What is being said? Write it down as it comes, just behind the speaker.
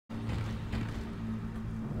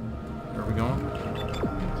going?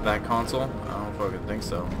 To that console? I don't fucking think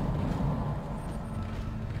so.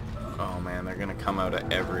 Oh man, they're gonna come out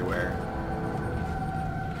of everywhere.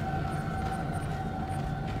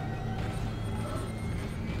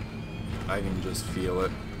 I can just feel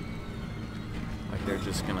it. Like they're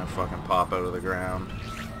just gonna fucking pop out of the ground.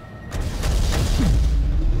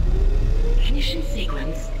 Ignition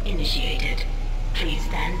sequence initiated. Please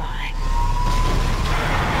stand by.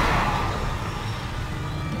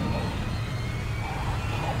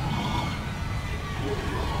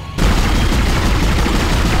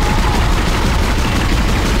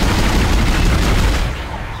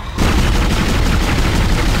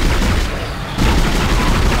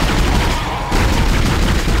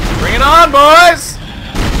 Bring it on, boys!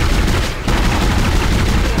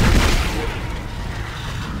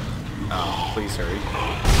 Oh, please hurry.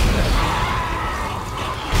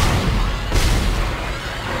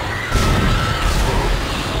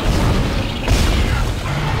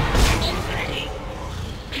 Engines ready.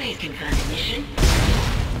 Please confirm ignition.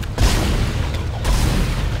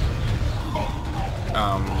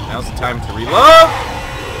 Now's the time to reload!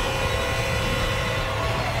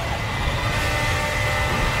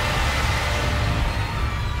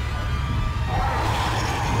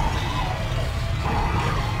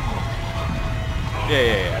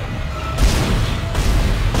 Yeah.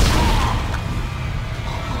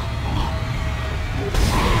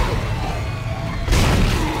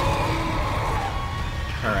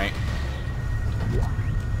 Alright.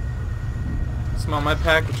 Smell my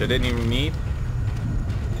pack, which I didn't even need.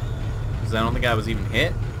 Because I don't think I was even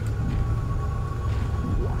hit.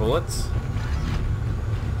 Bullets.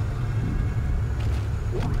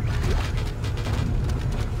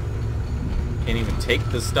 Can't even take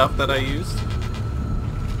the stuff that I used.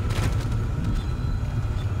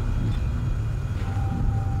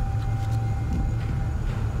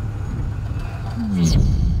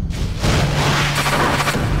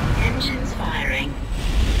 Engines firing.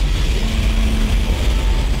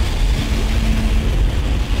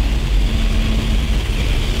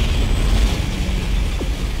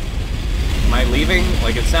 Am I leaving?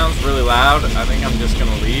 Like, it sounds really loud. I think I'm just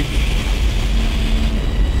gonna leave.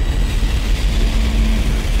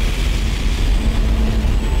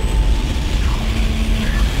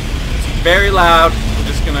 It's very loud. I'm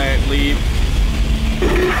just gonna leave.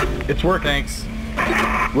 It's working. Thanks.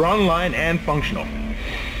 We're online and functional.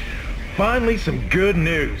 Finally, some good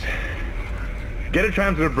news. Get a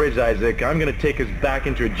tram to the bridge, Isaac. I'm gonna take us back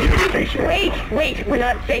into a geostation. Wait, we're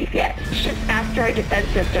not safe yet. Ship's asteroid defense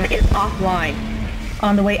system is offline.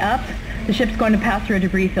 On the way up, the ship's going to pass through a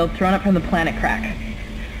debris field thrown up from the planet crack.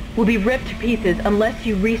 We'll be ripped to pieces unless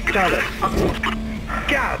you restart it.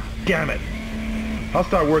 God damn it. I'll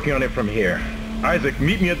start working on it from here. Isaac,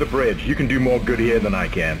 meet me at the bridge. You can do more good here than I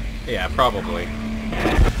can. Yeah, probably.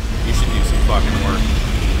 You should do some fucking work.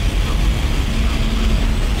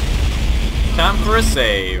 Time for a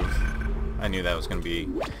save. I knew that was gonna be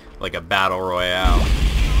like a battle royale.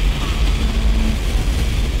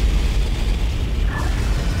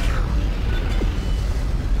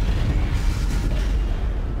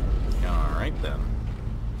 Alright then.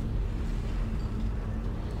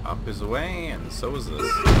 Up is away, and so is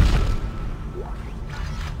this.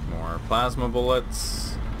 More plasma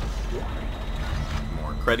bullets.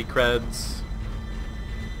 More creds.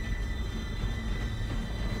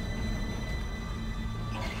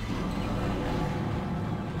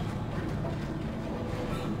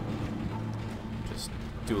 Just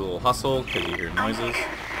do a little hustle because you hear noises.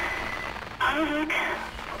 Isaac,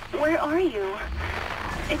 where are you?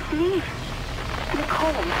 It's me,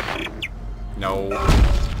 Nicole. No.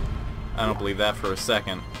 I don't believe that for a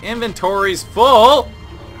second. Inventory's full!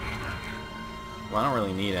 Well, I don't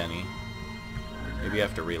really need any. Maybe I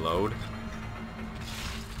have to reload.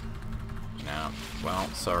 No. Well,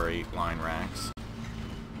 sorry, line racks.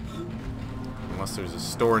 Unless there's a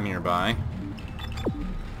store nearby.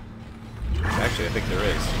 Actually, I think there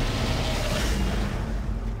is.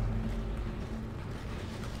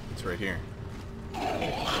 It's right here.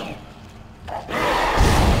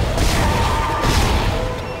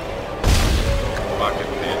 Bucket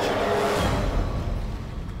bitch.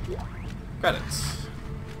 Credits.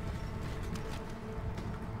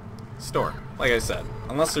 Store. Like I said,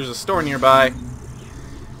 unless there's a store nearby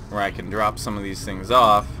where I can drop some of these things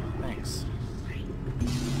off. Thanks.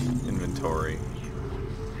 Inventory.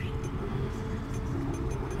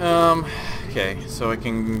 Okay, so I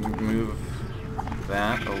can move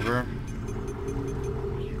that over.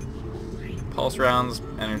 Pulse rounds,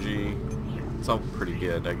 energy, it's all pretty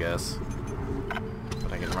good, I guess.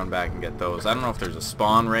 But I can run back and get those. I don't know if there's a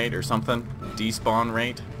spawn rate or something. Despawn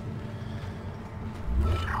rate.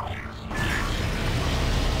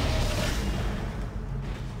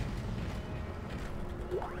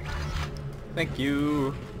 Thank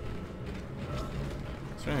you.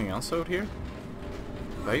 Is there anything else out here?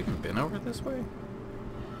 Have I even been over this way?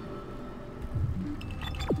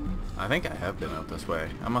 I think I have been out this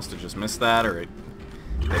way. I must have just missed that, or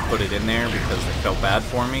they put it in there because they felt bad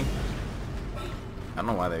for me. I don't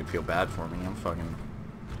know why they'd feel bad for me. I'm fucking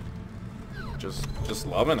just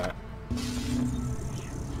loving it.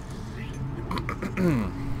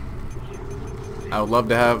 I would love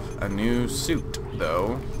to have a new suit,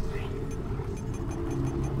 though.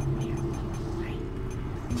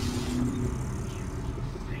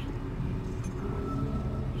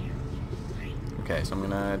 Okay, so I'm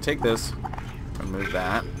gonna take this and move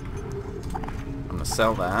that. I'm gonna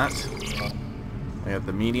sell that. We have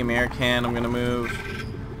the medium air can I'm gonna move.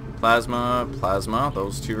 Plasma, plasma.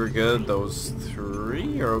 Those two are good. Those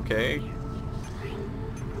three are okay.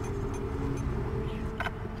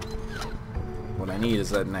 What I need is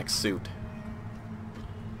that next suit.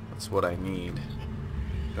 That's what I need.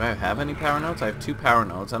 Do I have any power nodes? I have 2 power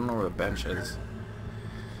nodes. I don't know where the bench is.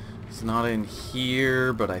 It's not in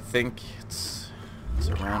here, but I think it's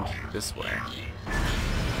around this way.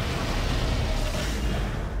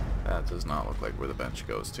 That does not look like where the bench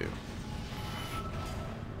goes to.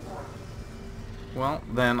 Well,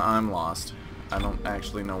 then I'm lost. I don't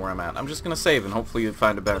actually know where I'm at. I'm just gonna save and hopefully you'll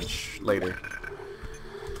find a bench later.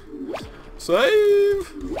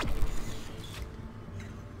 Save!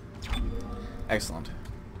 Excellent.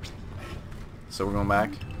 So we're going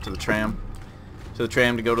back to the tram. To the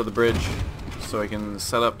tram to go to the bridge so I can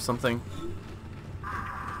set up something.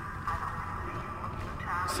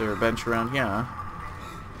 Is there a bench around here?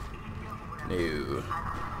 No.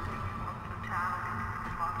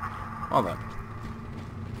 Well then.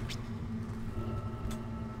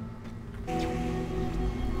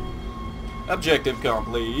 Objective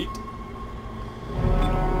complete.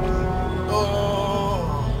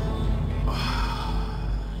 Oh.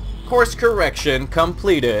 Course correction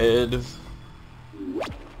completed.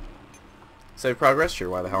 Save progress? Sure,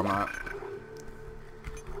 why the hell not?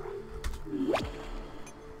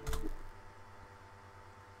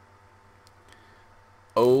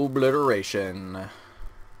 Obliteration.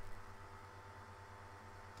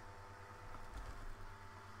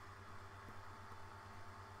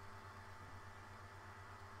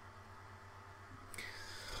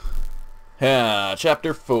 Yeah,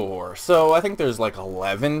 chapter 4. So I think there's like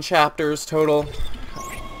 11 chapters total.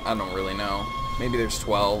 I don't really know. Maybe there's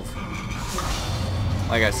 12.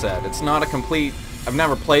 Like I said, it's not a complete... I've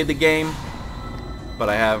never played the game, but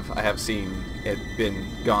I have seen it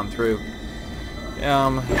been gone through.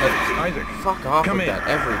 Isaac, fuck off come with in. that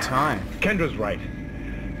every time. Kendra's right.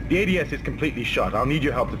 The ADS is completely shut. I'll need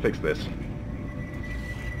your help to fix this.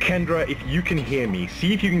 Kendra, if you can hear me,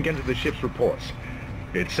 see if you can get to the ship's reports.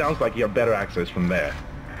 It sounds like you have better access from there.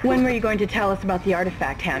 When were you going to tell us about the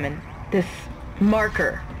artifact, Hammond? This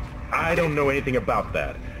marker? I don't know anything about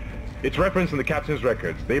that. It's referenced in the captain's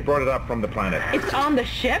records. They brought it up from the planet. It's on the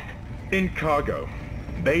ship? In cargo.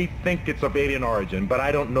 They think it's of alien origin, but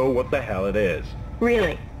I don't know what the hell it is.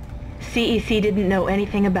 Really? CEC didn't know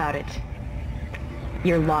anything about it.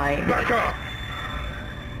 You're lying. Back up!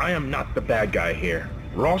 I am not the bad guy here.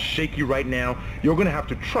 We're all shaky right now. You're gonna have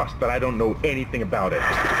to trust that I don't know anything about it.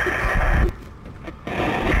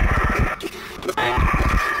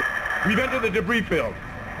 We've entered the debris field.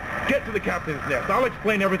 Get to the captain's nest. I'll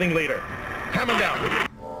explain everything later. Hammond down.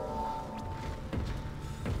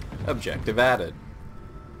 Objective added.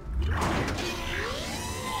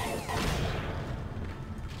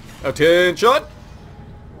 Attention!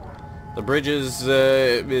 The bridge is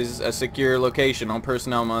a secure location. All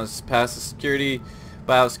personnel must pass the security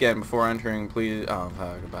bioscan before entering. Please. Oh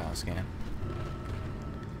fuck, a bioscan.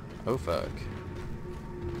 Oh fuck.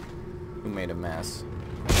 Who made a mess?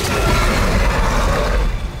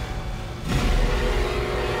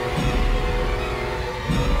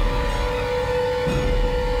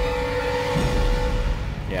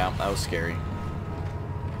 Yeah, that was scary.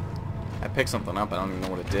 I picked something up, I don't even know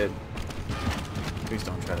what it did. Please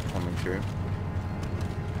don't try to pull me through.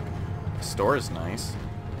 The store is nice.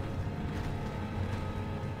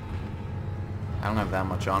 I don't have that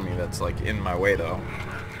much on me that's like in my way though.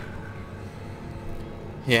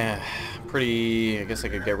 Yeah, pretty... I guess I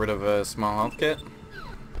could get rid of a small health kit.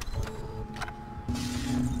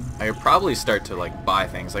 I could probably start to like buy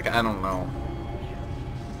things, like I don't know.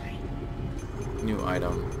 New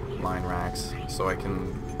item, line racks, so I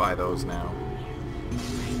can buy those now.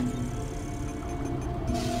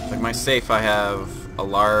 Like my safe, I have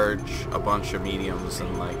a bunch of mediums,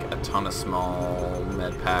 and like a ton of small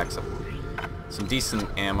med packs. Some decent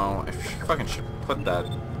ammo. I fucking should put that.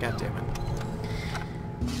 God damn it.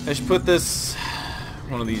 I should put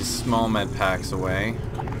one of these small med packs away.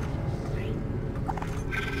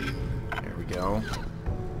 There we go.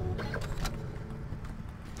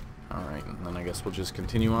 Alright, and then I guess we'll just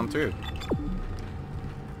continue on through.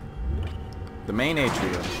 The main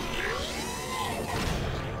atrium.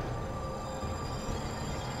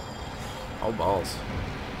 Oh, balls.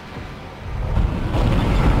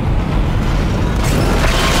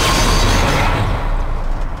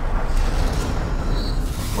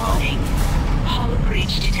 Warning. Hull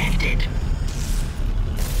breach detected.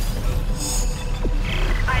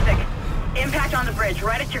 Isaac, impact on the bridge,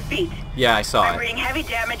 right at your feet. Yeah, I saw I'm it. reading heavy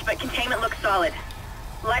damage, but containment looks solid.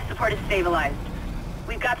 Life support is stabilized.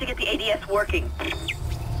 We've got to get the ADS working.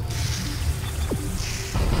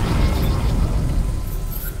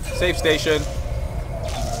 Save station.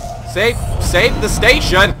 Save the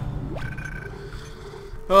station.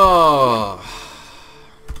 Oh.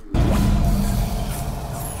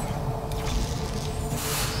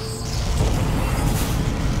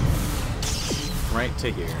 Right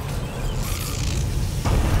to here.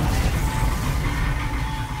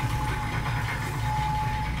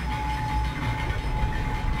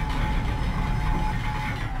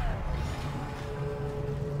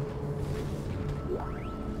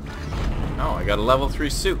 Oh, I got a level 3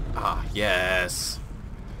 suit. Ah, yes.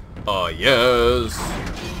 Oh, yes.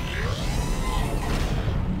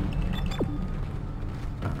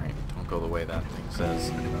 Alright, don't go the way that thing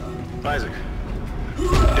says. Isaac.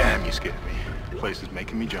 Damn, you scared me. The place is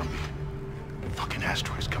making me jumpy. Fucking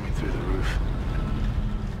asteroids coming through the roof.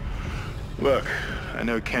 Look, I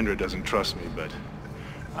know Kendra doesn't trust me, but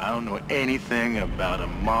I don't know anything about a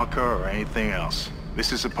marker or anything else.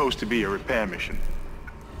 This is supposed to be a repair mission.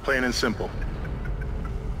 Plain and simple.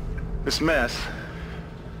 This mess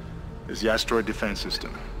is the asteroid defense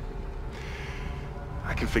system.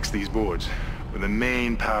 I can fix these boards when the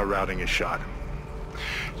main power routing is shot.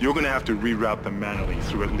 You're gonna have to reroute them manually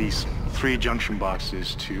through at least 3 junction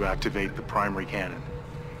boxes to activate the primary cannon.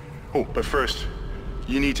 Oh, but first,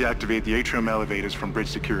 you need to activate the atrium elevators from bridge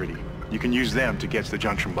security. You can use them to get to the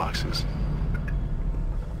junction boxes.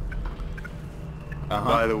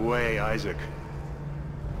 By the way, Isaac,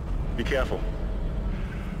 be careful.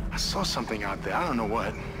 I saw something out there. I don't know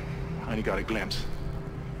what. I only got a glimpse.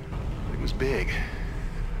 It was big.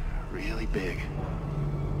 Really big.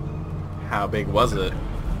 How big was it?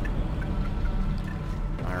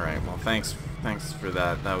 Alright, well thanks for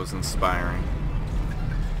that. That was inspiring.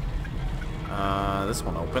 This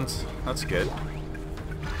one opens. That's good.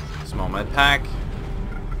 Small med pack.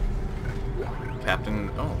 Captain,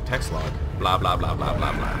 oh, text log. Blah blah blah blah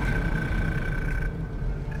blah blah.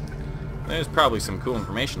 There's probably some cool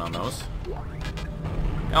information on those.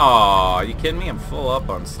 Aw, you kidding me? I'm full up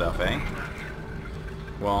on stuff, eh?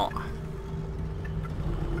 Well,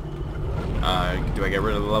 do I get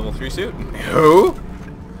rid of the level 3 suit? No!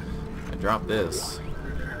 I dropped this.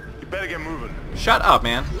 You better get moving. Shut up,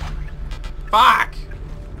 man. Fuck!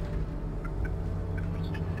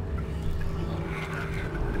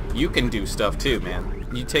 You can do stuff too, man.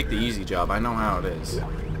 You take the easy job. I know how it is.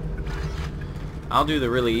 I'll do the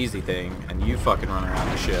really easy thing, and you fucking run around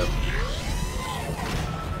the ship.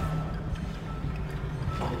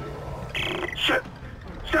 Shit!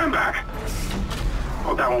 Stand back!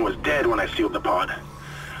 Oh, that one was dead when I sealed the pod.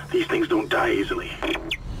 These things don't die easily.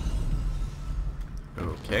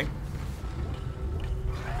 Okay.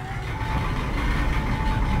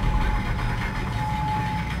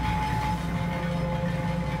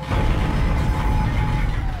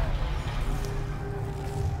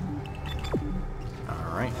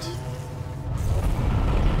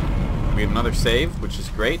 We have another save, which is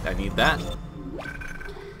great. I need that.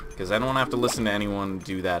 Because I don't want to have to listen to anyone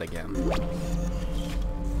do that again.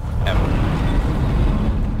 Ever.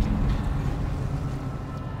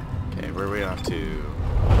 Okay, where are we off to?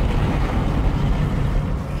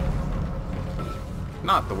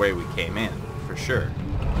 Not the way we came in, for sure.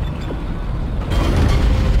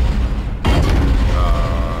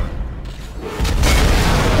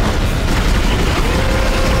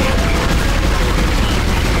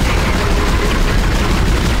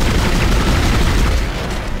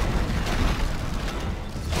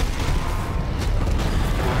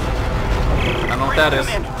 That is.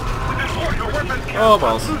 Oh,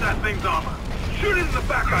 balls. That thing's armor. Shoot it in the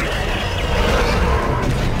back, Isaac.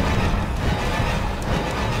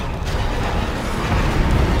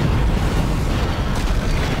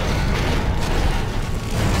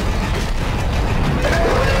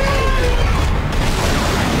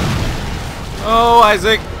 go,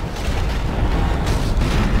 Isaac.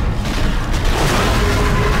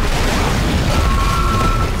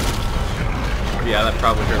 Yeah, that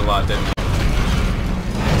probably hurt a lot, didn't it?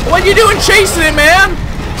 What you doing chasing it, man?